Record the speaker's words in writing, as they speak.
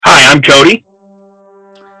I'm Cody.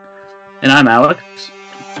 And I'm Alex.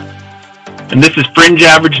 And this is Fringe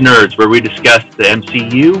Average Nerds, where we discuss the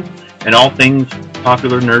MCU and all things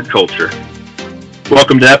popular nerd culture.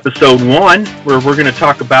 Welcome to episode 1, where we're going to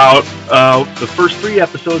talk about the first 3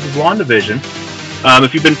 episodes of WandaVision.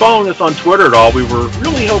 If you've been following us on Twitter at all, we were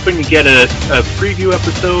really hoping to get a preview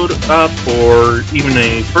episode up, or even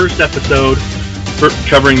a first episode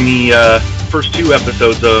covering the first 2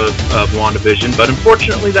 episodes of WandaVision, but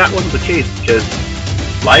unfortunately that wasn't the case because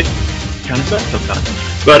life kind of sucks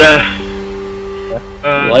sometimes. But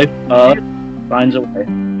life finds a way.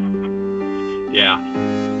 Yeah.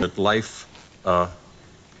 But life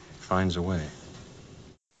finds a way.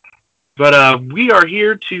 But we are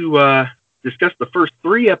here to discuss the first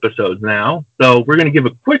 3 episodes now. So we're going to give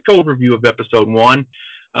a quick overview of episode 1,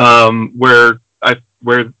 where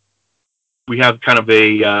we have kind of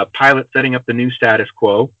a pilot setting up the new status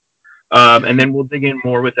quo, and then we'll dig in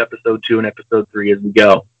more with episode 2 and episode 3 as we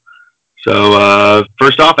go. So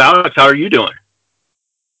first off, Alex, how are you doing?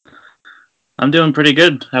 I'm doing pretty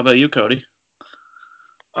good. How about you, Cody?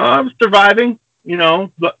 I'm surviving. You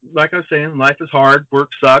know, like I was saying, life is hard,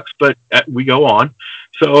 work sucks, but we go on.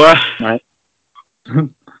 So, right.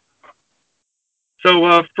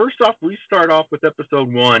 So first off, we start off with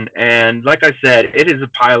episode 1, and like I said, it is a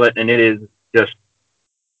pilot, and it is just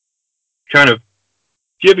kind of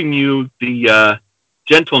giving you the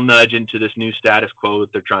gentle nudge into this new status quo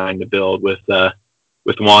that they're trying to build with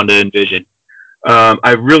Wanda and Vision.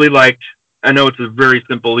 I really liked. I know it's a very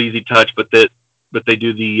simple, easy touch, but they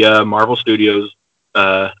do the Marvel Studios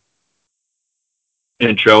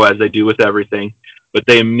intro as they do with everything. But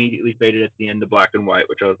they immediately faded at the end to black and white,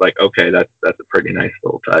 which I was like, okay, that's a pretty nice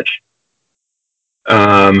little touch.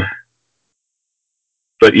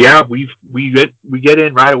 But yeah, we get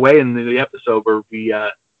in right away in the episode where we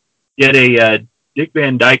get a Dick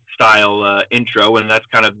Van Dyke style intro, and that's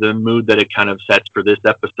kind of the mood that it kind of sets for this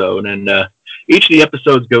episode. And each of the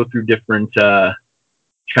episodes go through different kind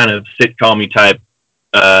of sitcom-y type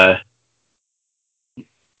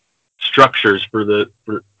structures for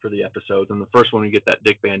the episodes. And the first one, we get that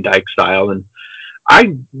Dick Van Dyke style, and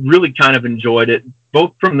I really kind of enjoyed it,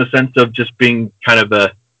 both from the sense of just being kind of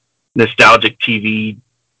a nostalgic TV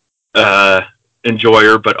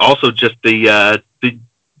enjoyer, but also just the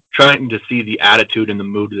trying to see the attitude and the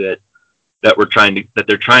mood that they're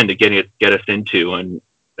trying to get us into, and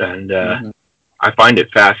mm-hmm. I find it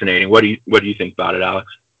fascinating. What do you think about it,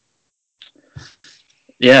 Alex?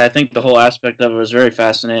 Yeah, I think the whole aspect of it was very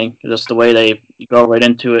fascinating. Just the way they go right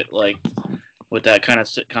into it, like with that kind of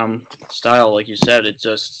sitcom style, like you said,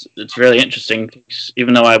 it's really interesting.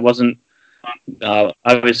 Even though I wasn't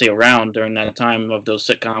obviously around during that time of those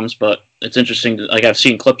sitcoms, but it's interesting. Like I've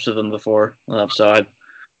seen clips of them before, so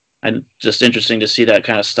I'm just interesting to see that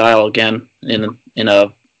kind of style again in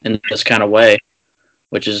this kind of way,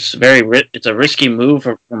 which is it's a risky move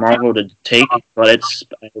for Marvel to take, but it's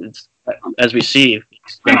as we see,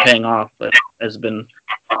 it's been paying off. But the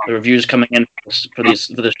reviews coming in for this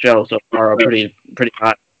show so far are pretty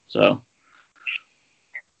hot. So,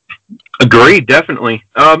 agreed, definitely.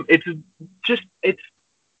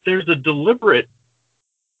 There's a deliberate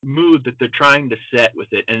mood that they're trying to set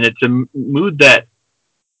with it, and it's a mood that,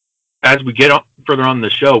 as we get further on the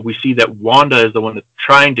show, we see that Wanda is the one that's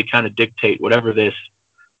trying to kind of dictate whatever this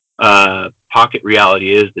pocket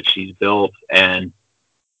reality is that she's built. And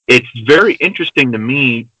it's very interesting to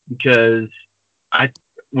me because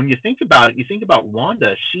when you think about it, you think about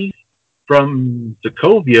Wanda, she's from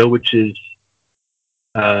Sokovia, which is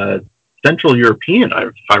Central European,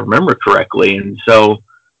 if I remember correctly. And so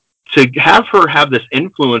to have her have this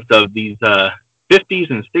influence of these 50s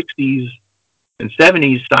and 60s and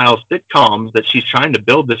 70s style sitcoms that she's trying to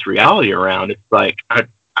build this reality around, it's like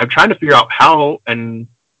I'm trying to figure out how and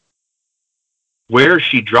where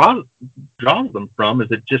she draws them from.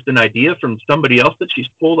 Is it just an idea from somebody else that she's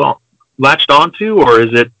latched onto, or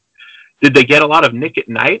did they get a lot of Nick at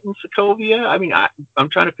Night in Sokovia? I mean, I'm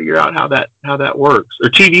trying to figure out how that works. Or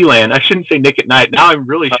TV Land. I shouldn't say Nick at Night. Now I'm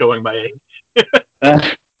really showing my age.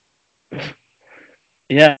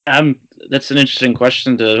 Yeah, that's an interesting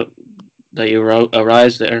question that you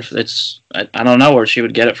arise there. I don't know where she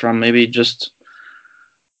would get it from. Maybe just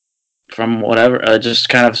from whatever, just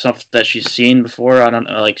kind of stuff that she's seen before. I don't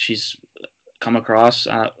know, like she's come across.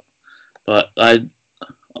 But the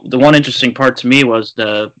one interesting part to me was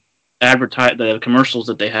the commercials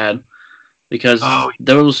that they had, because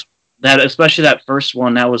especially that first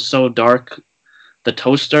one, that was so dark. The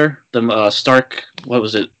toaster, the Stark, what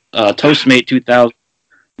was it? Toastmate 2000,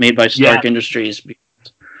 made by Stark Industries.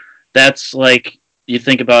 That's like you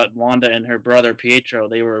think about Wanda and her brother Pietro.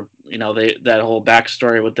 They were, that whole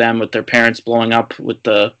backstory with them, with their parents blowing up with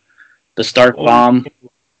the Stark bomb.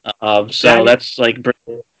 So that's like,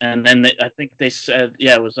 and then I think they said,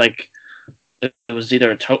 it was like, it was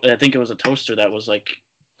either I think it was a toaster that was like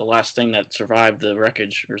the last thing that survived the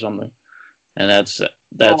wreckage or something. And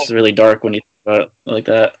that's really dark when you think about it like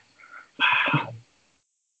that.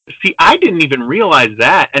 See, I didn't even realize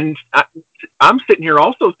that, and I'm sitting here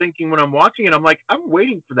also thinking when I'm watching it, I'm like, I'm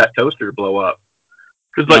waiting for that toaster to blow up.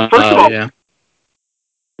 Because, like, first of all,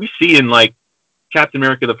 we see in, like, Captain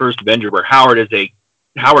America the First Avenger where Howard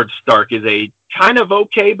Stark is a kind of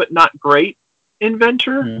okay but not great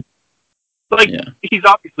inventor. Mm-hmm. Like, he's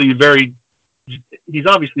obviously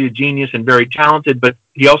a genius and very talented, but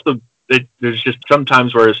he also, there's just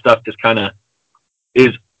sometimes where his stuff just kind of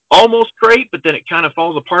is almost great, but then it kind of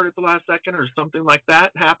falls apart at the last second or something like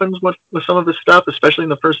that happens with some of the stuff, especially in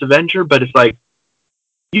the First Avenger. But it's like,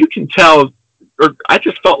 you can tell, or I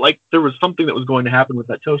just felt like there was something that was going to happen with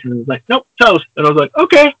that toaster, and it was like, nope, toast. And I was like,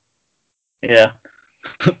 okay. Yeah.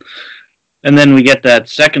 And then we get that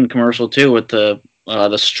second commercial too with the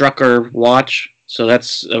Strucker watch. So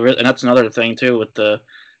that's another thing too because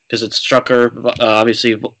it's Strucker,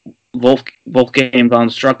 obviously Wolfgang von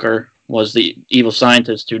Strucker was the evil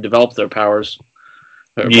scientist who developed their powers.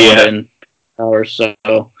 And powers. So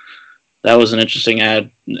that was an interesting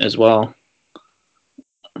ad as well.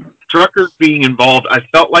 Strucker being involved, I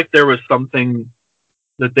felt like there was something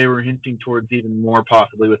that they were hinting towards even more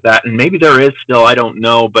possibly with that. And maybe there is still, I don't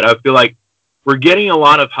know, but I feel like we're getting a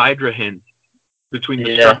lot of Hydra hints between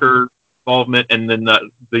the Strucker involvement and then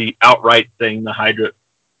the outright thing, the Hydra.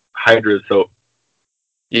 So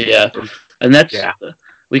yeah, and that's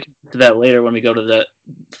we can get to that later when we go to that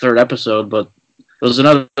third episode. But there was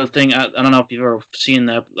another thing. I don't know if you've ever seen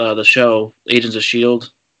the show Agents of S.H.I.E.L.D.,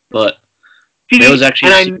 but there was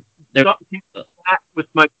actually with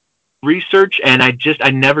my research, and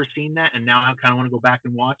I never seen that, and now I kind of want to go back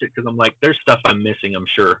and watch it because I'm like, there's stuff I'm missing. I'm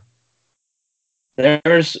sure.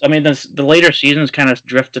 The later seasons kind of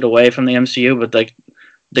drifted away from the MCU, but like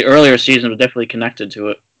the earlier seasons were definitely connected to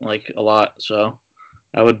it, like a lot. So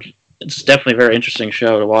it's definitely a very interesting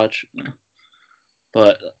show to watch.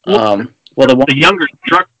 But the younger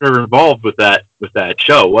Strucker involved with that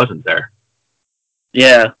show, wasn't there?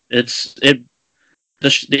 Yeah, the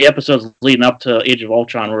episodes leading up to Age of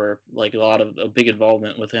Ultron were like a big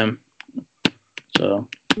involvement with him. So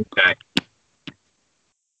okay.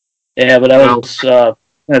 Yeah, but I was going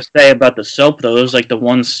to say about the soap, though. It was like the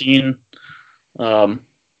one scene it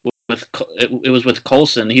was with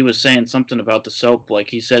Coulson. He was saying something about the soap. Like,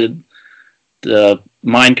 he said the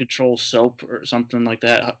mind control soap or something like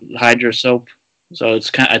that, Hydra soap. So it's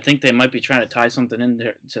I think they might be trying to tie something in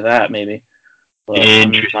there to that, maybe. But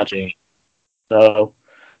interesting. So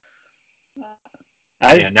now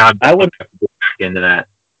I would have to go back into that.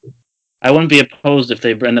 I wouldn't be opposed if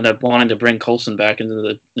they ended up wanting to bring Coulson back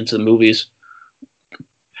into the movies.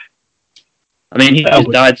 I mean, he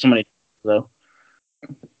died so many times, though.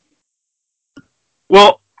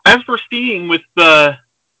 Well, as we're seeing with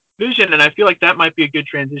Vision, and I feel like that might be a good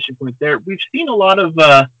transition point there, we've seen a lot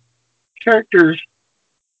of characters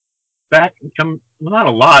back come, well, not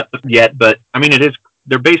a lot yet, but I mean,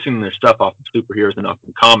 they're basing their stuff off of superheroes and off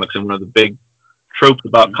of comics, and one of the big tropes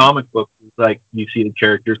about comic books is like you see the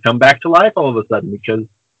characters come back to life all of a sudden because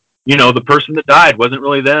the person that died wasn't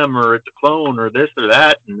really them, or it's a clone, or this or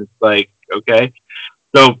that, and it's like, okay.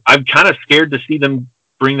 So I'm kind of scared to see them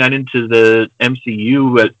bring that into the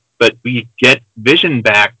MCU, but we get Vision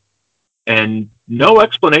back, and no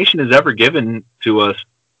explanation is ever given to us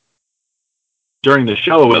during the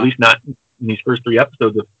show, at least not in these first 3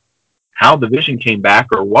 episodes, of how the Vision came back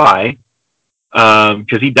or why.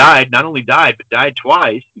 Because he not only died, but died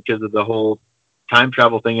twice because of the whole time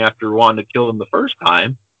travel thing after Wanda killed him the first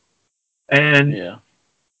time. And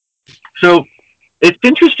so it's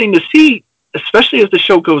interesting to see, especially as the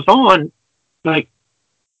show goes on, like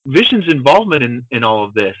Vision's involvement in all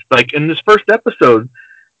of this. Like in this first episode,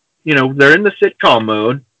 they're in the sitcom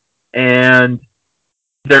mode and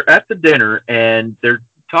they're at the dinner and they're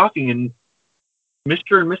talking, and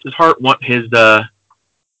Mr. and Mrs. Hart want his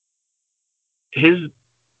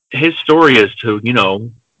story as to,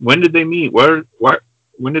 when did they meet? When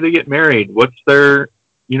did they get married? What's their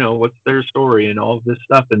story and all of this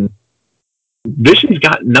stuff? And Vision's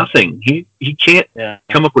got nothing. He can't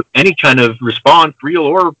come up with any kind of response,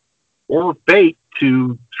 real or fake,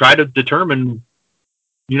 to try to determine,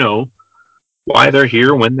 why they're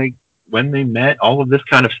here, when they met, all of this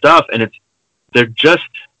kind of stuff. And they're just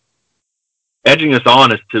edging us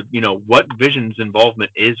on as to what Vision's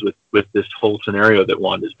involvement is with this whole scenario that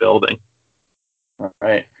Wanda's building. All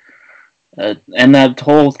right. And that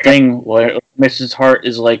whole thing where Mrs. Hart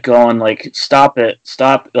is like going like, stop it,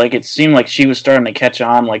 stop. Like it seemed like she was starting to catch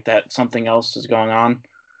on, like that something else is going on.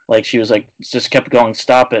 Like she was like, just kept going,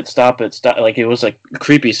 stop it, stop it, stop. Like it was like a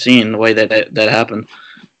creepy scene the way that happened.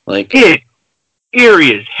 Like it's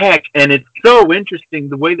eerie as heck, and it's so interesting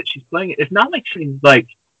the way that she's playing it. It's not like she's like,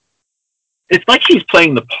 it's like she's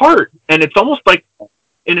playing the part, and it's almost like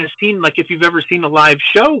in a scene, like if you've ever seen a live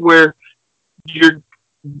show where you're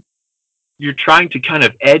trying to kind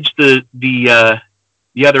of edge the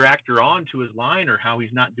other actor on to his line, or how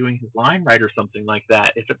he's not doing his line right, or something like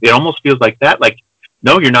that. It almost feels like that. Like,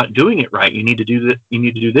 no, you're not doing it right. You need to do this. You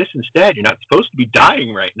need to do this instead. You're not supposed to be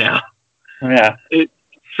dying right now. Yeah, it's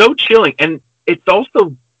so chilling, and it's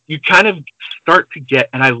also, you kind of start to get.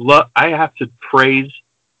 And I have to praise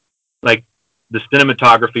like the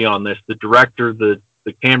cinematography on this, the director, the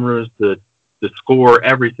cameras, the score,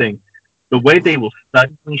 everything. The way they will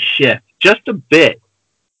suddenly shift just a bit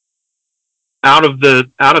out of the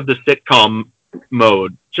sitcom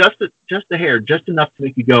mode, just a hair, just enough to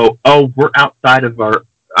make you go, oh, we're outside of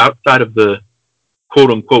the quote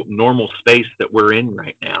unquote normal space that we're in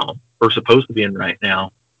right now, or supposed to be in right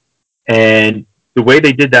now. And the way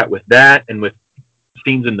they did that with that, and with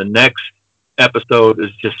scenes in the next episode,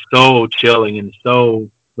 is just so chilling, and so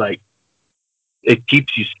like, it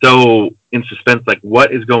keeps you so in suspense, like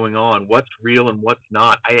what is going on, what's real and what's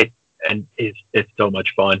not. And it's so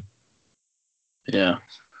much fun. Yeah.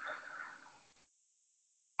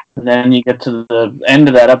 And then you get to the end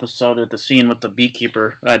of that episode at the scene with the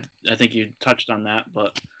beekeeper. I think you touched on that,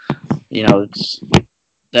 but it's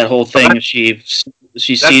that whole thing. She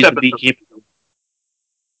sees the beekeeper.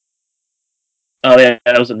 Oh yeah,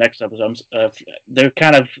 that was the next episode. They're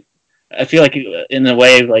kind of, I feel like in a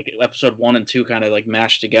way, like episode 1 and 2 kind of like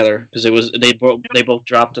mashed together, because they both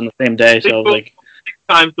dropped on the same day. So like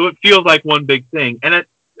time, so it feels like one big thing, and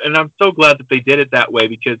I'm so glad that they did it that way,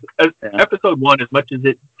 because episode 1, as much as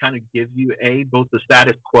it kind of gives you both the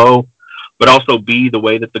status quo, but also B, the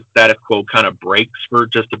way that the status quo kind of breaks for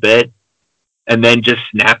just a bit, and then just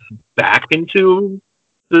snaps back into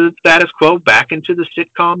the status quo, back into the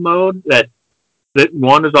sitcom mode that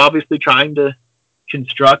one is obviously trying to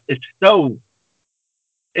construct. It's so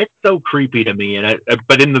creepy to me, and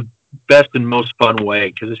but in the best and most fun way,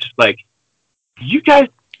 because it's just like, you guys,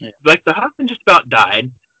 like the husband just about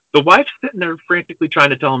died, the wife's sitting there frantically trying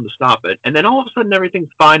to tell him to stop it, and then all of a sudden everything's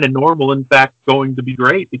fine and normal, in fact going to be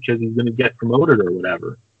great because he's going to get promoted or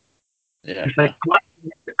whatever. Yeah. It's like, what?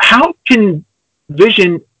 How can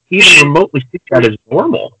Vision even remotely see that as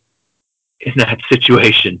normal in that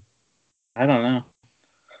situation? I don't know.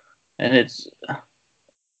 And it's,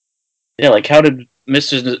 yeah, like how did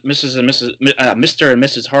Mr. and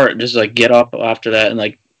Mrs. Hart just like get up after that and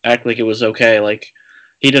like act like it was okay? Like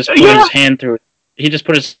he just put his hand through. He just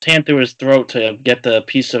put his hand through his throat to get the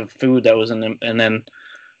piece of food that was in him, and then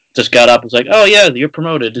just got up and was like, "Oh yeah, you're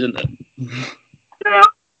promoted, isn't it?" Yeah,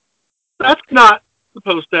 that's not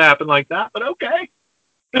supposed to happen like that, but okay.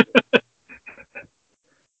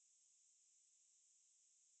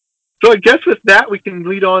 So I guess with that, we can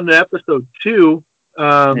lead on to episode 2.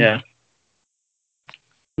 Yeah.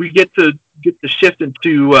 We get to shift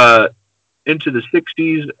into the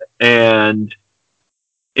 60s and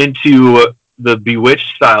into the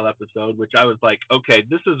Bewitched style episode, which I was like, okay,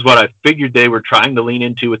 this is what I figured they were trying to lean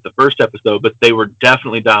into with the first episode, but they were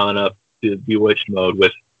definitely dialing up to Bewitched mode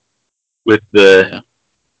with the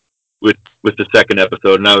second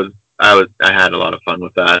episode, and I had a lot of fun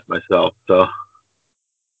with that myself. So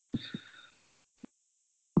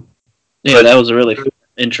yeah, that was a really fun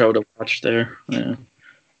intro to watch there. Yeah.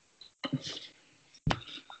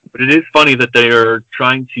 But it is funny that they are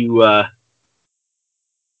trying to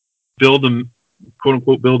build a quote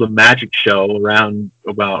unquote build a magic show around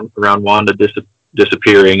Wanda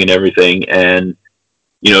disappearing and everything, and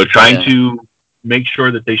trying to make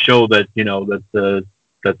sure that they show that that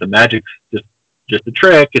the magic's just a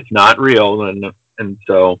trick. It's not real, and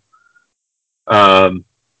so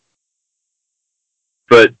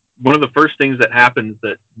but one of the first things that happens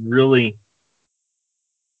that really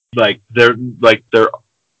the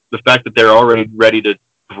fact that they're already ready to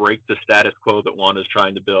break the status quo that Wanda's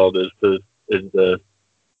trying to build is the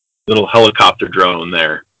little helicopter drone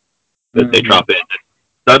there that they drop in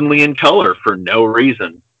suddenly in color for no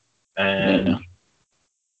reason. And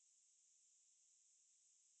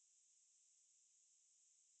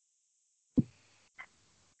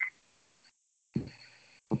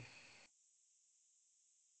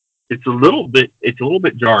it's a little bit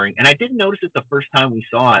jarring. And I didn't notice it the first time we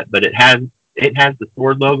saw it, but it has the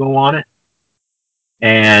sword logo on it.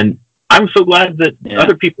 And I'm so glad that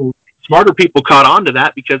other people, smarter people, caught on to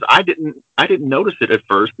that, because I didn't notice it at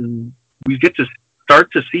first, and we get to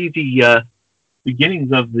start to see the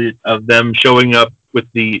beginnings of them showing up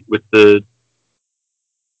with the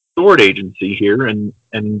sword agency here, and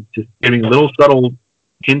just giving little subtle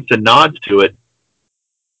hints and nods to it.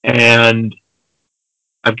 And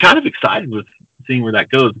I'm kind of excited with seeing where that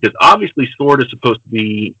goes, because obviously Sword is supposed to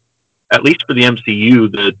be, at least for the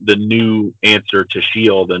MCU, the new answer to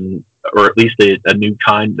S.H.I.E.L.D., or at least a new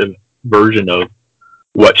kind of version of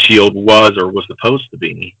what S.H.I.E.L.D. was or was supposed to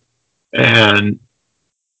be. And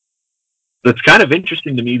that's kind of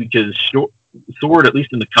interesting to me, because Sword, at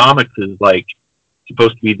least in the comics, is like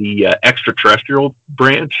supposed to be the extraterrestrial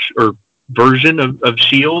branch or version of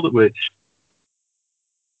S.H.I.E.L.D., which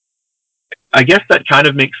I guess that kind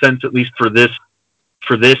of makes sense, at least for the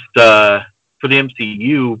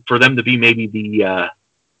MCU, for them to be maybe the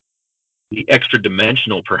extra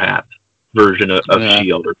dimensional, perhaps, version of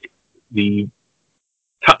S.H.I.E.L.D., or the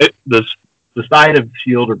side of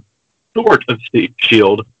S.H.I.E.L.D., or sort of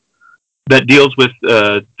S.H.I.E.L.D., that deals with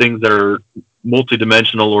things that are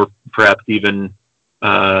multidimensional, or perhaps even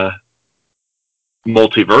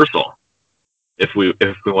multiversal, if we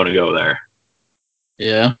want to go there.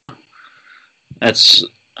 Yeah. That's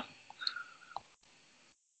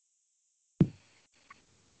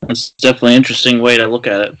definitely an interesting way to look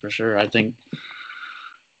at it, for sure. I think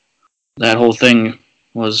that whole thing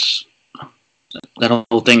is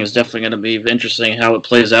definitely going to be interesting, how it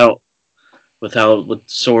plays out with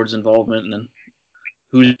Sword's involvement, and then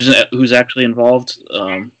who's actually involved.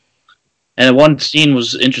 And one scene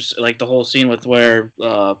was interesting, like the whole scene with where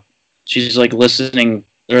she's like listening,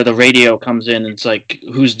 or the radio comes in, and it's like,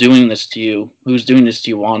 who's doing this to you? Who's doing this to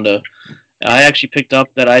you, Wanda? I actually picked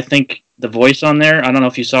up that I think the voice on there, I don't know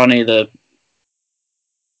if you saw any of the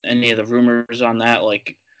rumors on that,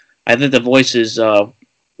 like, I think the voice is,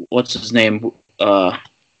 what's his name? I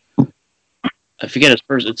forget his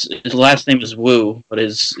first, his last name is Wu, but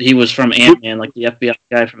he was from Ant-Man, like the FBI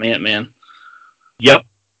guy from Ant-Man. Yep.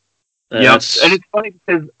 Yep. And it's funny,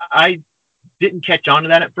 because I didn't catch on to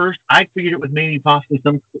that at first. I figured it was maybe possibly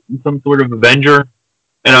some sort of Avenger,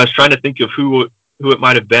 and I was trying to think of who it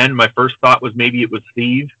might have been. My first thought was maybe it was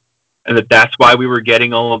Steve, and that's why we were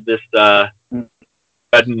getting all of this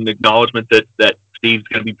sudden acknowledgement that Steve's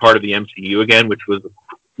going to be part of the MCU again, which was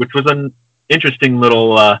an interesting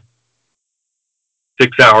little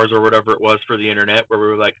 6 hours or whatever it was for the internet, where we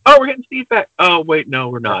were like, oh, we're getting Steve back. Oh, wait, no,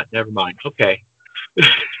 we're not. Never mind. Okay.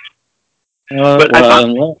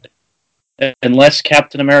 But unless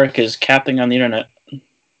Captain America is capping on the internet.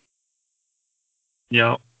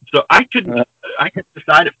 Yeah. So I couldn't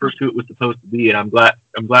decide at first who it was supposed to be, and I'm glad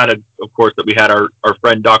of course, that we had our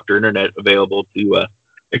friend Dr. Internet available to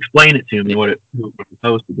explain it to me who it was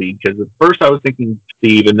supposed to be. Because at first I was thinking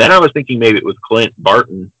Steve, and then I was thinking maybe it was Clint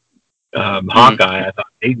Barton, Hawkeye. I thought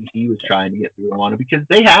maybe he was trying to get through on it, because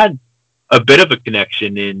they had a bit of a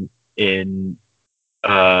connection in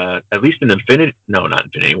at least in not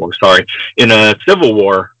Infinity War, sorry, in a Civil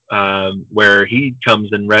War, where he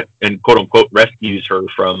comes and quote unquote rescues her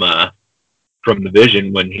from the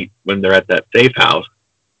Vision when they're at that safe house.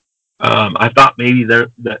 I thought maybe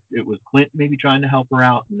that it was Clint maybe trying to help her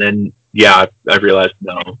out, and then I realized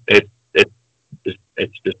no, it's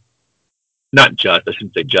just not just, I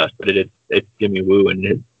shouldn't say just, but it's Jimmy Woo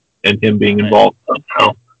and him being involved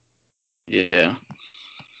somehow. Yeah.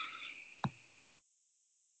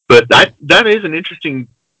 But that is an interesting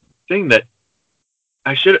thing that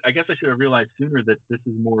I guess I should have realized sooner, that this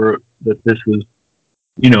was,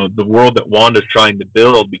 the world that Wanda's trying to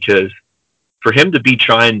build, because for him to be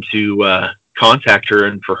trying to contact her,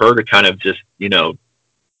 and for her to kind of just,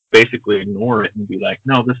 basically ignore it and be like,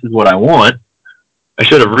 no, this is what I want. I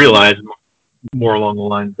should have realized more along the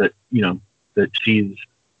lines that, that she's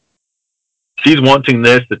wanting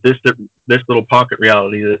this, that this little pocket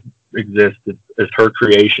reality that exists is her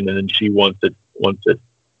creation, and then she wants it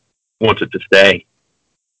to stay.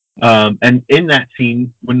 And in that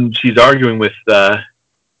scene, when she's arguing with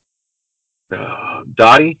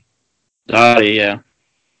Dottie, yeah,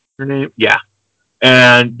 her name, yeah,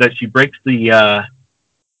 and that she breaks the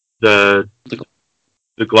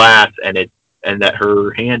glass, and that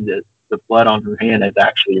her hand, the blood on her hand is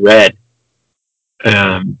actually red.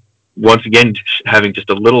 Once again, having just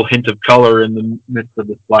a little hint of color in the midst of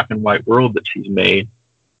this black and white world that she's made,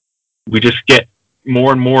 we just get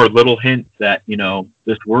more and more little hints that,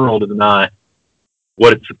 this world is not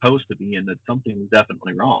what it's supposed to be, and that something's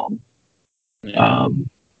definitely wrong. Yeah.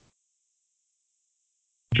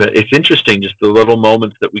 But it's interesting, just the little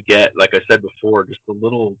moments that we get, like I said before, just the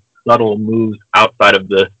little subtle moves outside of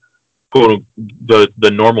the quote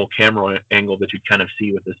the normal camera angle that you kind of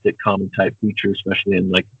see with a sitcom type feature, especially in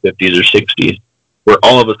like the 50s or 60s, where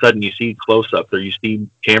all of a sudden you see close-ups or you see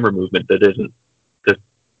camera movement that isn't just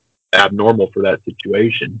abnormal for that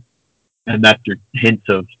situation, and that's your hint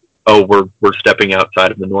of, oh, we're stepping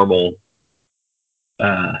outside of the normal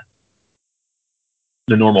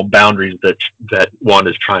boundaries that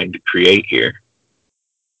Wanda's trying to create here.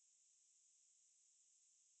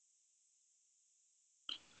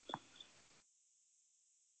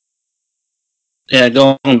 Yeah,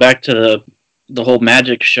 going back to the whole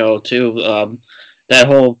magic show too. That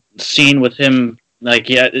whole scene with him, like,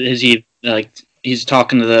 yeah, he's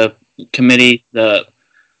talking to the committee, and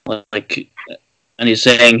he's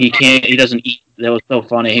saying he doesn't eat. That was so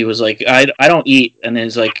funny. He was like, I don't eat, and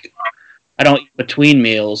he's like, I don't eat between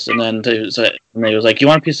meals. And then he was like, you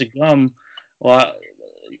want a piece of gum? Well,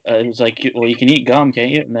 it was like, well, you can eat gum,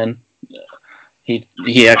 can't you? And then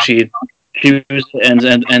he actually chews and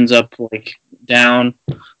ends up like down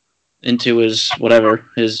into his whatever,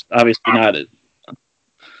 his obviously not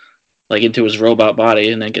like into his robot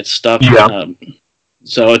body, and then gets stuck. Yeah.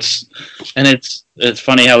 So it's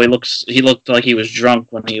funny how he looked like he was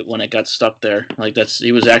drunk when it got stuck there. Like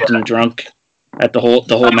he was acting drunk at the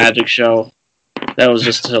whole magic show. That was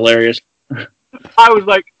just hilarious. I was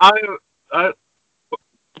like,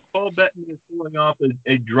 Paul Bettany is pulling off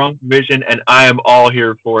a drunk Vision, and I am all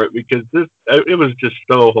here for it, because it was just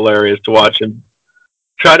so hilarious to watch him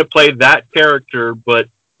try to play that character, but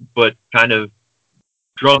kind of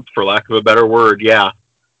drunk, for lack of a better word. Yeah,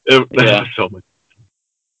 it was so much.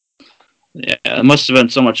 Yeah, it must have been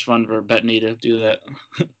so much fun for Bettany to do that.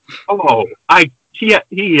 Oh, he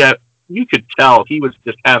you could tell he was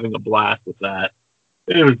just having a blast with that.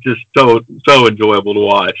 It was just so enjoyable to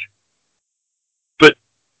watch.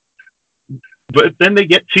 But then they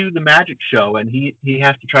get to the magic show, and he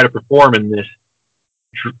has to try to perform in this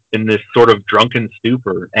sort of drunken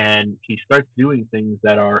stupor, and he starts doing things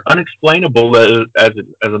that are unexplainable as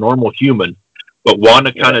a normal human. But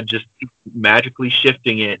Wanda kind of just magically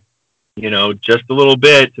shifting it, just a little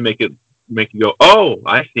bit to make you go, oh,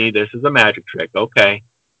 I see, this is a magic trick, okay.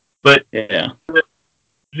 But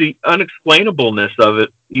the unexplainableness of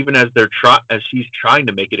it, even as as she's trying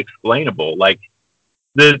to make it explainable, like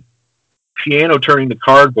the piano turning to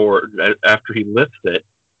cardboard after he lifts it,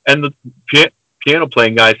 and the piano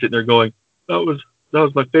playing guy sitting there going, that was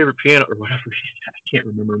my favorite piano, or whatever he said. I can't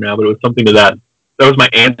remember now, but it was something to that was my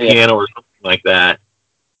aunt's piano or something like that.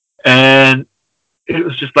 And it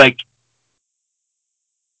was just like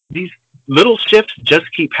these little shifts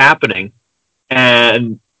just keep happening,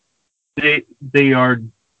 and they are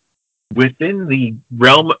within the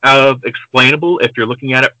realm of explainable if you're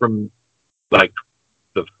looking at it from like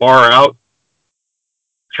the far out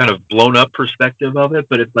kind of blown up perspective of it.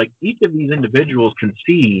 But it's like each of these individuals can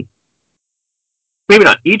see, maybe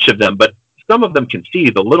not each of them, but some of them can see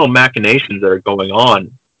the little machinations that are going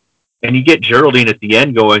on. And you get Geraldine at the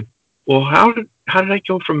end going, well, how did I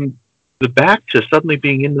go from the back to suddenly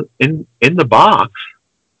being in the box?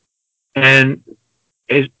 And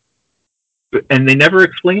they never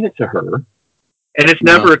explain it to her, and it's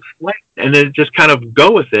never explained, and they just kind of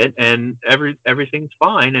go with it, and everything's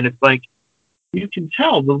fine. And it's like, you can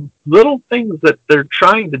tell the little things that they're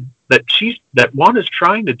trying to, that Wanda's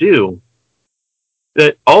trying to do,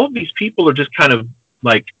 that all of these people are just kind of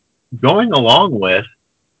like going along with.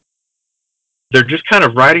 They're just kind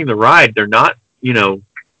of riding the ride. They're not,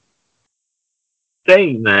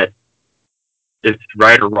 saying that it's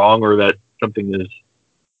right or wrong, or that something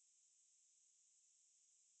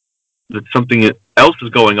else is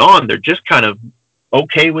going on. They're just kind of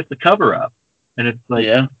okay with the cover up. And it's like,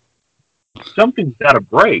 something's got to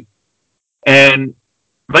break. And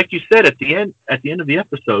like you said, at the end of the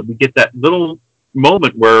episode, we get that little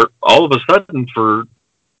moment where all of a sudden, for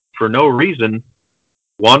no reason,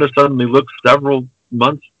 Wanda suddenly looks several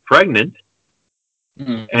months pregnant.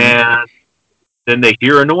 Mm-hmm. And then they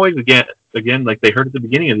hear a noise again, like they heard at the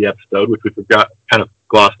beginning of the episode, which we kind of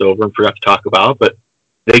glossed over and forgot to talk about. But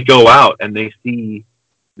they go out and they see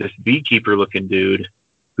this beekeeper-looking dude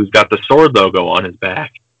who's got the sword logo on his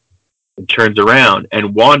back, and turns around,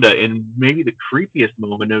 and Wanda, in maybe the creepiest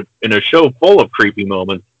moment in a show full of creepy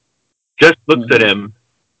moments, just looks at him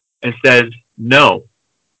and says, no.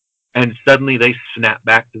 And suddenly they snap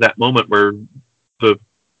back to that moment where the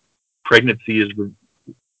pregnancy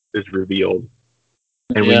is revealed.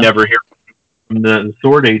 And we never hear from the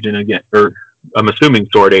sword agent again, or I'm assuming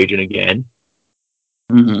sword agent again.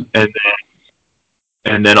 Mm-hmm.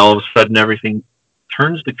 And then all of a sudden everything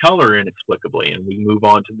turns to color inexplicably, and we move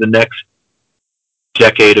on to the next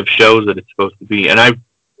decade of shows that it's supposed to be. And I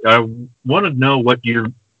want to know what your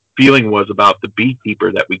feeling was about the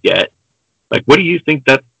beekeeper that we get. Like, what do you think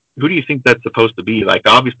that? Who do you think that's supposed to be? Like,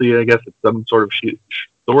 obviously, I guess it's some sort of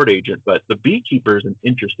sword agent, but the beekeeper is an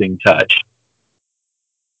interesting touch.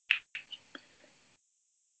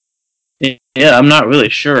 Yeah, I'm not really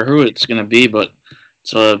sure who it's going to be, but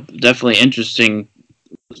it's a definitely interesting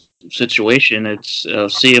situation. It's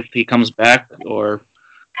see if he comes back, or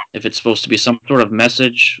if it's supposed to be some sort of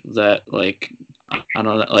message that, like, I don't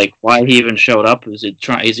know, like, why he even showed up. Is he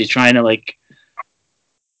trying to, like,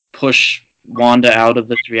 push Wanda out of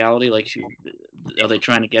this reality? Like, are they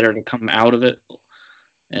trying to get her to come out of it?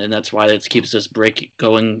 And that's why it keeps this break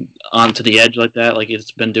going onto the edge like that, like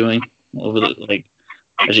it's been doing over the, like,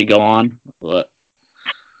 as you go on. But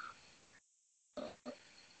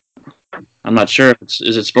I'm not sure if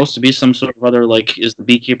is it supposed to be some sort of other, like, is the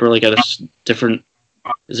beekeeper like at a different,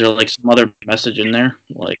 is there like some other message in there?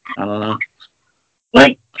 Like, I don't know.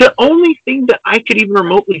 Like, the only thing that I could even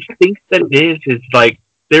remotely think that it is like,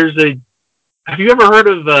 have you ever heard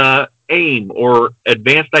of AIM, or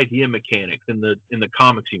Advanced Idea Mechanics, in the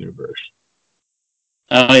comics universe?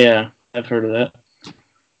 Oh yeah, I've heard of that.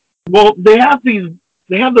 Well, they have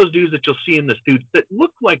those dudes that you'll see in the suits that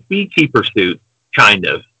look like beekeeper suits, kind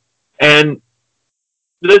of. And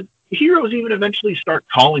the heroes even eventually start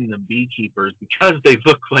calling them beekeepers because they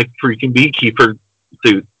look like freaking beekeeper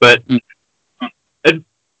suits. But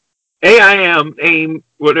AIM,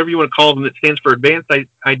 whatever you want to call them, it stands for Advanced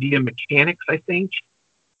Idea Mechanics, I think.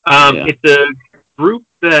 Yeah. It's a group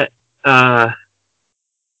that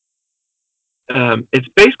it's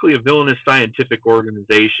basically a villainous scientific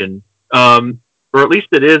organization, or at least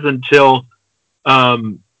it is until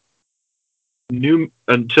New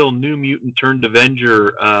Mutant turned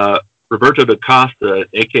Avenger Roberto da Costa,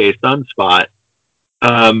 aka Sunspot,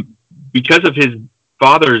 because of his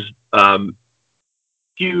father's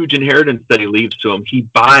huge inheritance that he leaves to him, he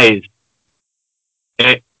buys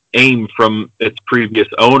AIM from its previous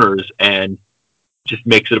owners and just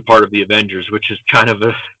makes it a part of the Avengers, which is kind of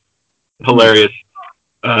a hilarious,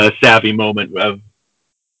 savvy moment of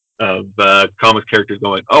comics characters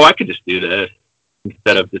going, "Oh, I could just do this,"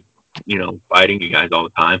 instead of just, fighting you guys all the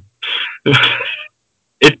time.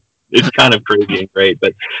 It's kind of crazy and great,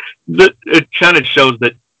 but it kind of shows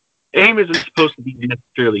that AIM isn't supposed to be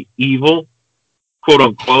necessarily evil, quote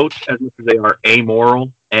unquote, as much as they are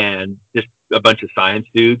amoral and just a bunch of science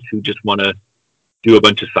dudes who just want to do a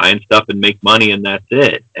bunch of science stuff and make money, and that's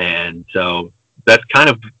it. And so that's kind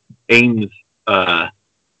of AIM's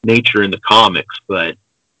nature in the comics, but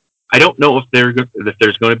I don't know if there's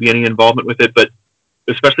going to be any involvement with it, but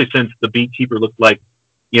especially since the beekeeper looked like,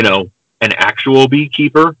 an actual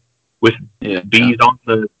beekeeper with bees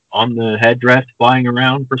on the headdress flying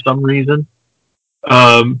around for some reason.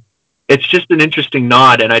 It's just an interesting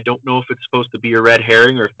nod, and I don't know if it's supposed to be a red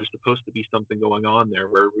herring or if there's supposed to be something going on there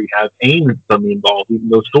where we have AIM suddenly involved, even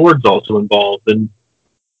though Sword's also involved, and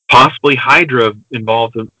possibly Hydra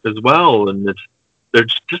involved as well. And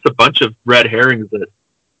there's just a bunch of red herrings that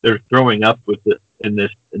they're throwing up with it in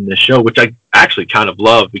this show, which I actually kind of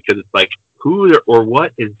love, because it's like, who or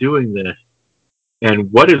what is doing this,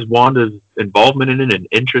 and what is Wanda's involvement in it and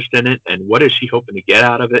interest in it, and what is she hoping to get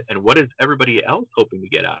out of it, and what is everybody else hoping to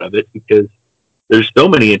get out of it, because there's so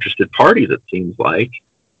many interested parties, it seems like,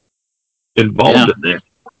 involved in this.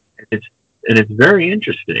 It's very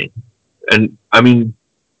interesting. And I mean,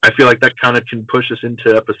 I feel like that kind of can push us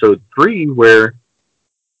into episode 3, where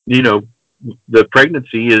the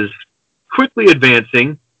pregnancy is quickly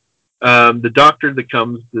advancing. The doctor that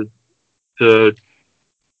comes to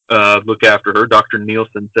look after her, Dr.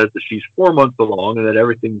 Nielsen, says that she's 4 months along and that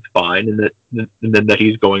everything's fine, and then that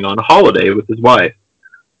he's going on a holiday with his wife.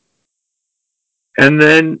 And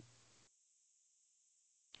then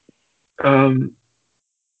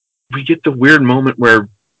we get the weird moment where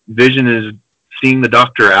Vision is seeing the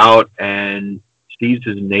doctor out and sees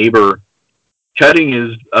his neighbor cutting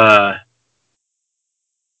his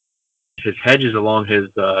hedges along his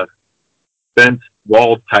fence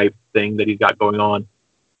wall type thing that he's got going on,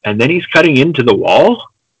 and then he's cutting into the wall.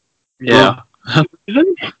 Yeah.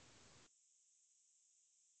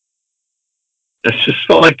 It just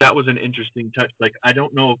felt like that was an interesting touch. Like, I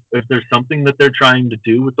don't know if there's something that they're trying to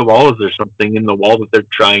do with the wall. Is there something in the wall that they're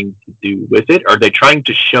trying to do with it? Are they trying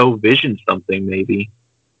to show Vision something, maybe,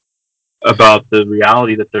 about the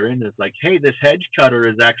reality that they're in? It's like, hey, this hedge cutter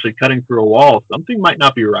is actually cutting through a wall. Something might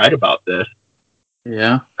not be right about this.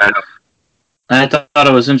 Yeah. I thought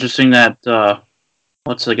it was interesting that,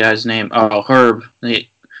 what's the guy's name? Oh, Herb.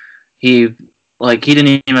 He like he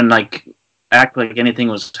didn't even like act like anything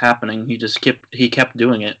was happening. He just kept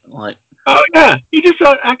doing it. Like, oh yeah, he just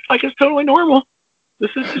acts like it's totally normal.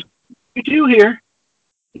 This is just what we do here.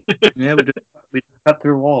 yeah, we cut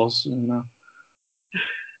through walls.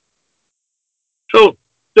 So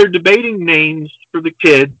they're debating names for the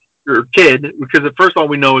kid, because at first all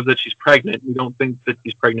we know is that she's pregnant. We don't think that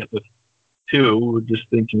she's pregnant with 2. We're just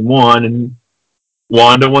thinking 1, and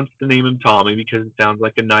Wanda wants to name him Tommy because it sounds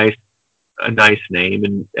like a nice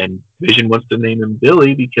name, and Vision wants to name him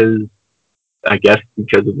Billy because I guess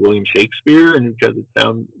because of William Shakespeare and because it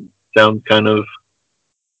sounds kind of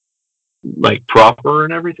like proper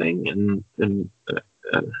and everything, and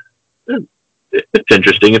it's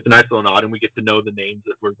interesting. It's a nice little nod, and we get to know the names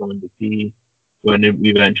that we're going to see when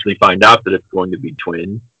we eventually find out that it's going to be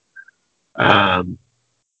twins. But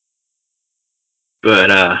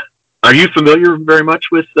are you familiar very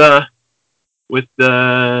much with the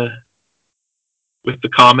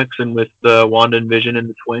comics and with Wanda and Vision and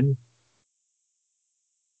the twins?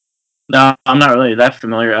 No, I'm not really that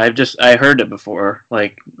familiar. I heard it before.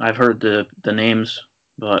 Like, I've heard the names,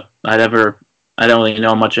 but I don't really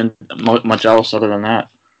know much else other than that.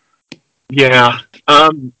 Yeah,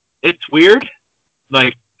 it's weird,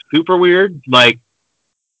 like super weird. Like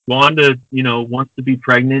Wanda, wants to be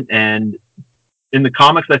pregnant, and in the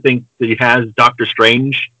comics, I think he has Doctor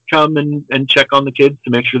Strange come and check on the kids to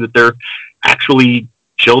make sure that they're actually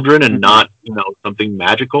children and not, something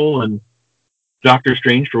magical. And Doctor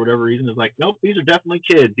Strange, for whatever reason, is like, nope, these are definitely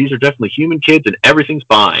kids. These are definitely human kids, and everything's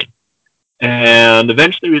fine. And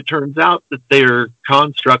eventually it turns out that they are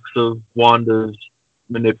constructs of Wanda's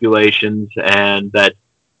manipulations, and that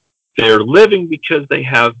they're living because they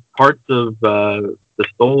have parts of the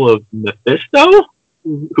soul of Mephisto,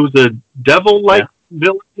 who's a devil-like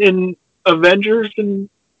villain in Avengers and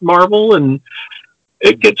Marvel, and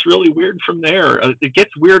it gets really weird from there. It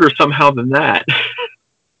gets weirder somehow than that.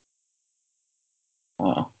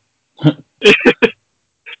 Wow. Well,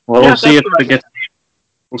 we'll see if it gets.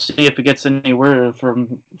 We'll see if it gets anywhere for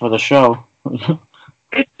the show.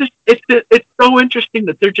 It's so interesting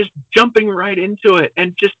that they're just jumping right into it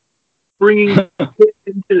and just bringing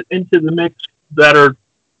kids into the mix that are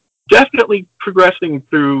definitely progressing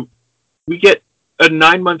through. We get a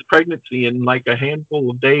 9-month pregnancy in like a handful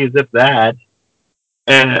of days, if that,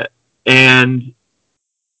 and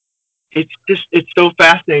it's so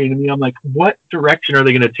fascinating to me. I'm like, what direction are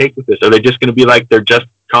they going to take with this? Are they just going to be like they're just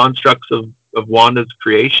constructs of Wanda's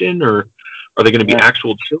creation, or are they going to be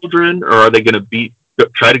actual children, or are they going to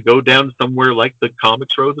try to go down somewhere like the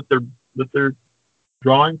comics road that they're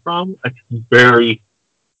drawing from? It's very,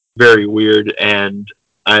 very weird, and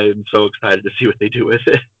I'm so excited to see what they do with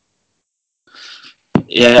it.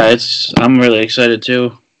 Yeah, I'm really excited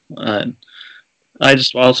too. I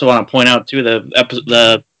just also want to point out too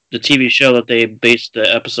the TV show that they based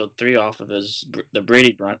the episode 3 off of is the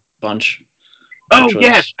Brady Bunch. Oh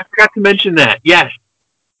yes, I forgot to mention that. Yes.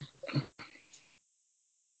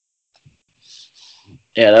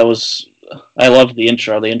 Yeah, I loved the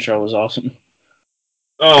intro. The intro was awesome.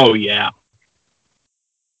 Oh yeah.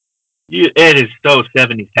 It is so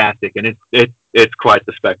 70s-tastic, and it's quite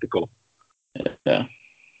the spectacle. Yeah.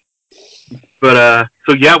 But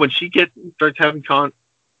so yeah, when she starts having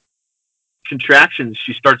contractions,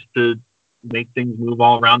 she starts to make things move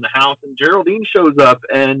all around the house, and Geraldine shows up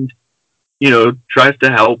and tries to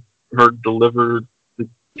help her deliver the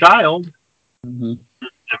child,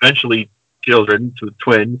 eventually children to a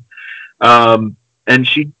twin, and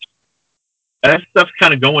that stuff's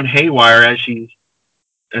kind of going haywire as she's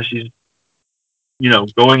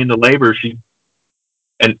going into labor.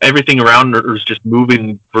 And everything around her is just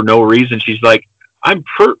moving for no reason. She's like, I'm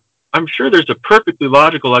sure there's a perfectly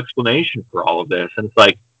logical explanation for all of this. And it's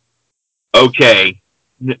like, okay,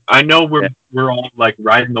 I know we're all like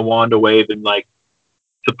riding the Wanda wave and like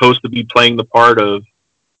supposed to be playing the part of,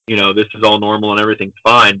 this is all normal and everything's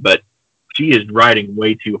fine, but she is riding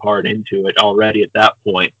way too hard into it already at that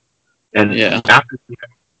point. And after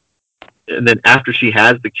she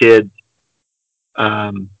has the kids,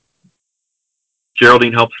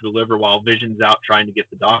 Geraldine helps deliver while Vision's out trying to get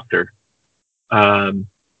the doctor. They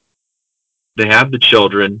have the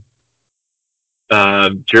children.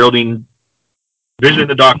 Vision and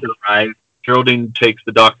the doctor arrive. Geraldine takes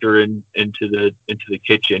the doctor into the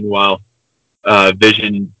kitchen while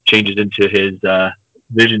Vision changes into his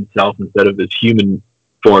Vision self instead of his human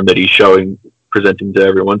form that he's presenting to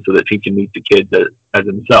everyone, so that he can meet the kids as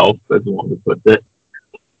himself, as one would put it.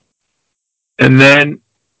 And then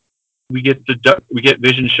we get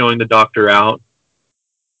Vision showing the doctor out,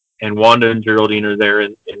 and Wanda and Geraldine are there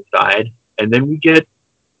inside, and then we get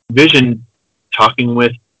Vision talking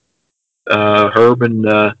with Herb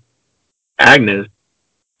and Agnes,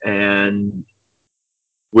 and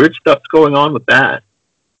weird stuff's going on with that.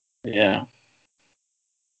 Yeah.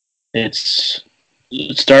 It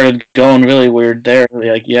started going really weird there.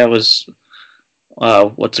 Like, yeah, it was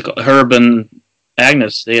what's it called? Herb and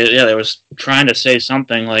Agnes. They was trying to say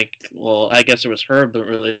something. Like, well, I guess it was Herb, but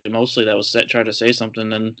really mostly that was trying to say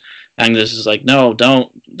something. And Agnes is like, no,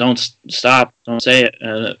 don't stop, don't say it.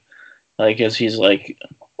 And like, as he's like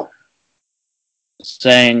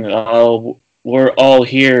saying, oh, we're all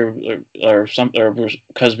here, or something, or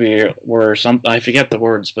because we're some. I forget the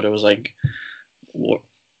words, but it was like,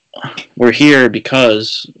 we're here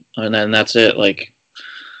because, and then that's it. Like,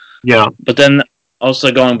 yeah. But then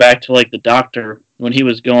also going back to like the doctor, when he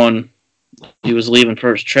was leaving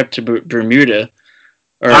for his trip to Bermuda,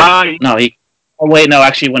 or no,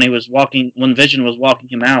 actually when Vision was walking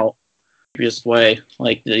him out, previous way,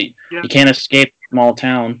 like you can't escape a small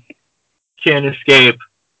town. Can't escape.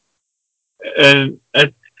 And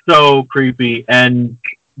it's so creepy. And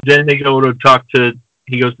then he goes to talk to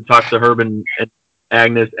Herb and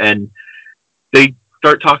Agnes, and they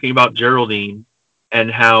start talking about Geraldine and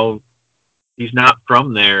how he's not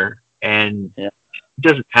from there, and he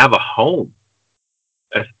doesn't have a home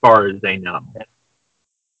as far as they know.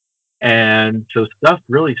 And so stuff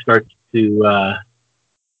really starts to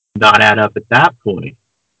not add up at that point.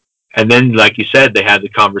 And then, like you said, they had the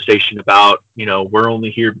conversation about, we're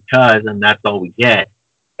only here because, and that's all we get.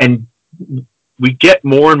 And we get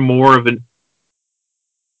more and more of an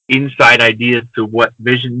inside idea to what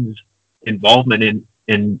Vision's involvement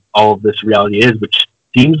in all of this reality is, which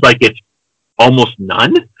seems like it's almost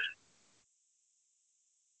none.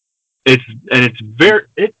 I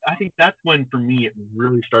think that's when, for me, it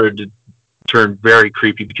really started to turn very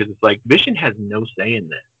creepy, because it's like Vision has no say in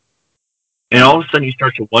this. And all of a sudden you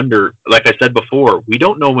start to wonder, like I said before, we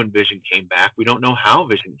don't know when Vision came back. We don't know how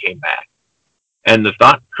Vision came back. And the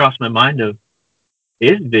thought crossed my mind of,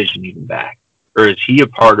 is Vision even back? Or is he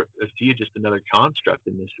just another construct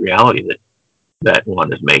in this reality that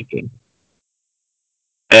Wanda's making?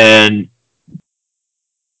 And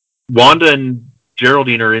Wanda and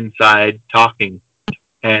Geraldine are inside talking,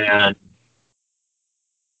 and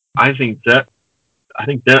I think that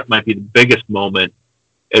might be the biggest moment,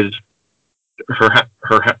 is her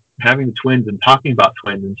having the twins and talking about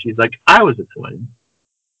twins, and she's like, I was a twin.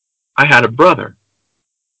 I had a brother.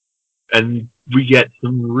 And we get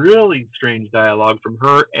some really strange dialogue from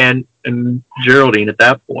her and Geraldine at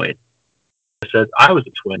that point. It says, I was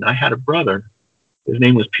a twin. I had a brother. His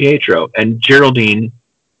name was Pietro. And Geraldine,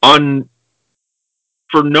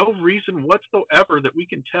 for no reason whatsoever that we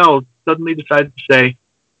can tell, suddenly decides to say,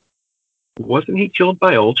 wasn't he killed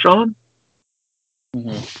by Ultron?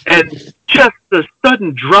 Mm-hmm. And just the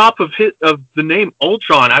sudden drop of the name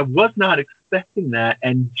Ultron, I was not expecting that.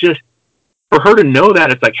 And just for her to know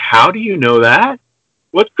that, it's like, how do you know that?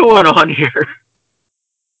 What's going on here?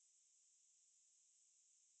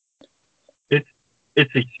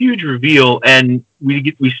 It's a huge reveal, and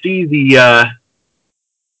we see the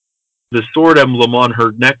sword emblem on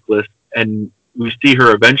her necklace, and we see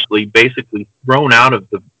her eventually basically thrown out of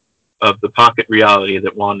the pocket reality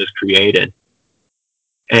that Wanda's created.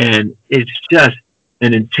 And it's just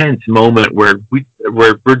an intense moment where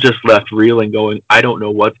we're just left reeling, going, I don't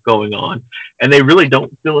know what's going on. And they really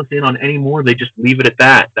don't fill us in on any more. They just leave it at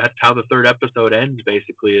that. That's how the third episode ends,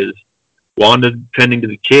 basically, is Wanda tending to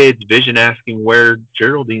the kids, Vision asking where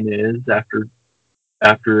Geraldine is after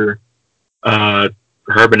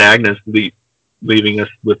Herb and Agnes leaving us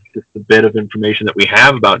with just a bit of information that we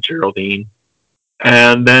have about Geraldine.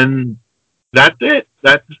 And then that's it.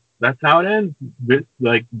 That's how it ends.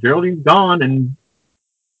 Like, Geraldine's gone, and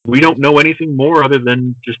we don't know anything more other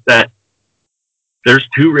than just that there's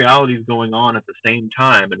two realities going on at the same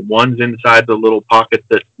time, and one's inside the little pocket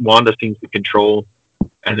that Wanda seems to control,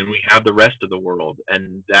 and then we have the rest of the world,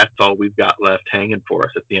 and that's all we've got left hanging for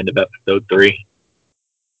us at the end of episode 3.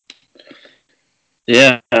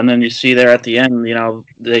 Yeah, and then you see there at the end,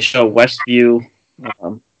 they show Westview,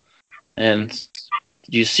 and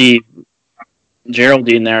you see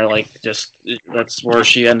Geraldine there, like, just, that's where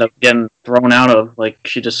she ended up getting thrown out of. Like,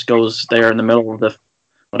 she just goes there in the middle of the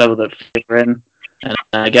whatever the they're in, and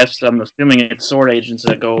I guess I'm assuming it's sword agents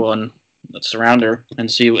that go and surround her and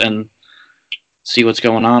see what's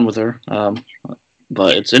going on with her.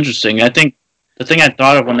 But it's interesting. I think the thing I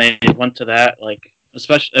thought of when they went to that, like,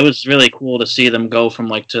 especially, it was really cool to see them go from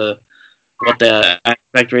like to what the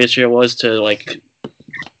aspect ratio was to like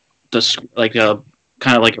this, like a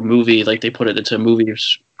kind of like a movie, like they put it into a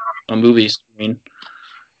movie screen.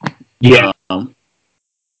 Yeah.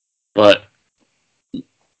 But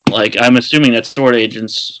like, I'm assuming that's Sword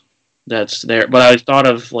Agents that's there. But I thought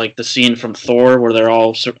of, like, the scene from Thor where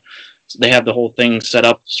they have the whole thing set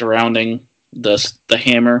up surrounding the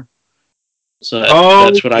hammer. So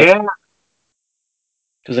that's what I...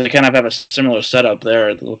 Because they kind of have a similar setup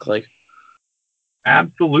there, it looked like.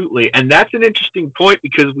 Absolutely. And that's an interesting point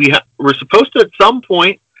because we're supposed to, at some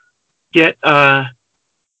point, get Kat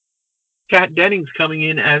Dennings coming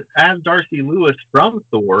in as Darcy Lewis from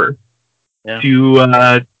Thor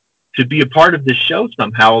to be a part of this show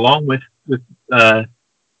somehow, along with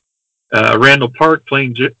Randall Park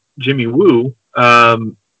playing Jimmy Woo.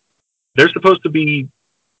 They're supposed to be,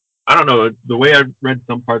 I don't know, the way I read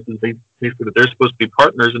some parts is basically that they're supposed to be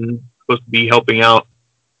partners and supposed to be helping out,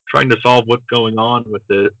 trying to solve what's going on with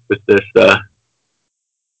this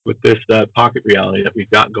pocket reality that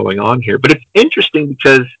we've got going on here. But it's interesting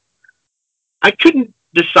because I couldn't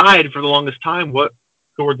decide for the longest time what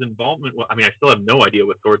Thor's involvement was. I mean, I still have no idea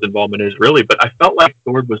what Thor's involvement is really, but I felt like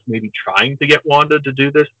Thor was maybe trying to get Wanda to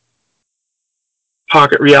do this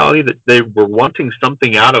pocket reality, that they were wanting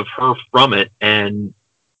something out of her from it, and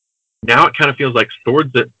now it kind of feels like Thor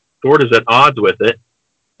is at odds with it,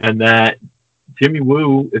 and that Jimmy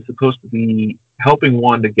Woo is supposed to be helping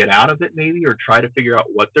Wanda get out of it maybe, or try to figure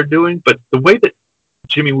out what they're doing. But the way that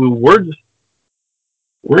Jimmy Woo words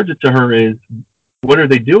it to her is, what are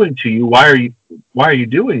they doing to you? Why are you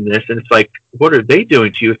doing this? And it's like, what are they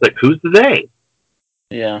doing to you? It's like, who's the they?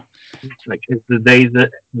 Yeah. It's like, is the they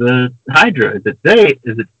the Hydra? Is it they?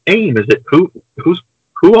 Is it AIM? Is it who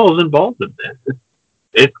all is involved in this?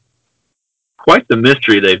 It's quite the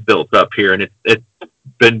mystery they've built up here, and it's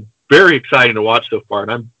been very exciting to watch so far,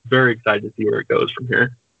 and I'm very excited to see where it goes from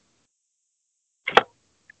here.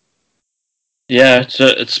 Yeah,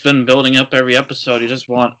 it's been building up every episode. You just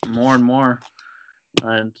want more and more.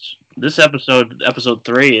 And this episode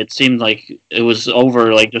 3, it seemed like it was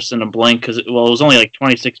over like just in a blink because it was only like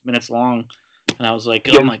 26 minutes long, and I was like,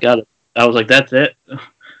 oh my god! I was like, that's it.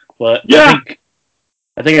 But yeah,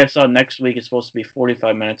 I think I saw next week it's supposed to be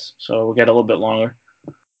 45 minutes, so we'll get a little bit longer.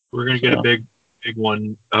 We're gonna get a big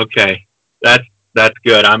one. Okay, that's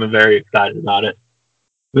good. I'm very excited about it.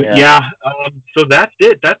 But so that's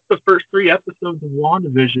it. That's the first 3 episodes of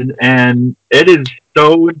WandaVision, and it is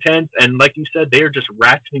so intense. And like you said, they are just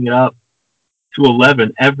ratcheting it up to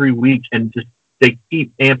 11 every week, and just they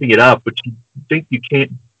keep amping it up. But you think you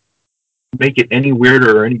can't make it any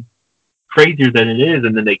weirder or any crazier than it is,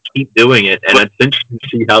 and then they keep doing it, and it's interesting to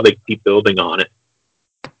see how they keep building on it.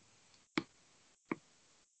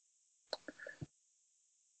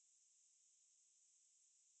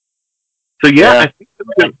 So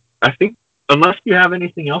I think unless you have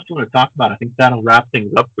anything else you want to talk about, I think that'll wrap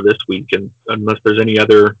things up for this week. And unless there's any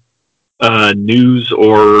other news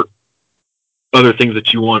or other things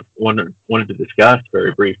that you wanted to discuss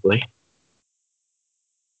very briefly.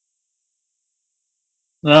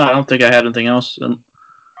 No, I don't think I had anything else.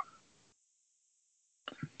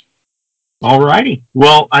 Alrighty.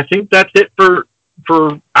 Well, I think that's it for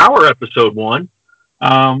our episode 1.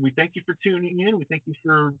 We thank you for tuning in. We thank you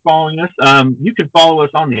for following us. You can follow us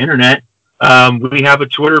on the internet. We have a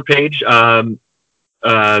Twitter page at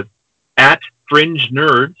Fringe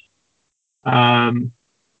Nerds,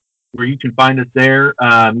 where you can find us there.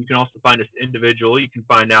 You can also find us individual. You can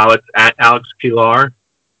find Alex at Alex Pilar.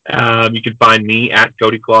 You can find me at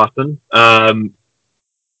Cody Clausen. And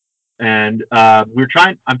I'm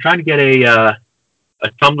trying to get a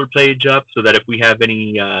Tumblr page up so that if we have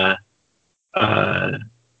any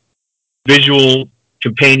visual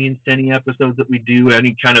companions to any episodes that we do,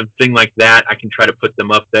 any kind of thing like that, I can try to put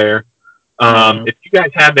them up there. If you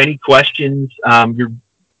guys have any questions, you're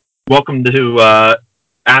welcome to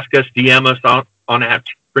ask us, DM us on at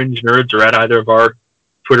Fringe Nerds or at either of our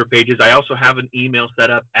Twitter pages. I also have an email set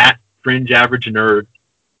up at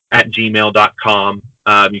fringeaveragenerd@gmail.com.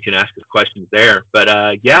 You can ask us questions there. But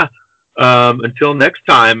until next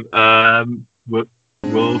time, we'll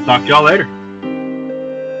talk to y'all later.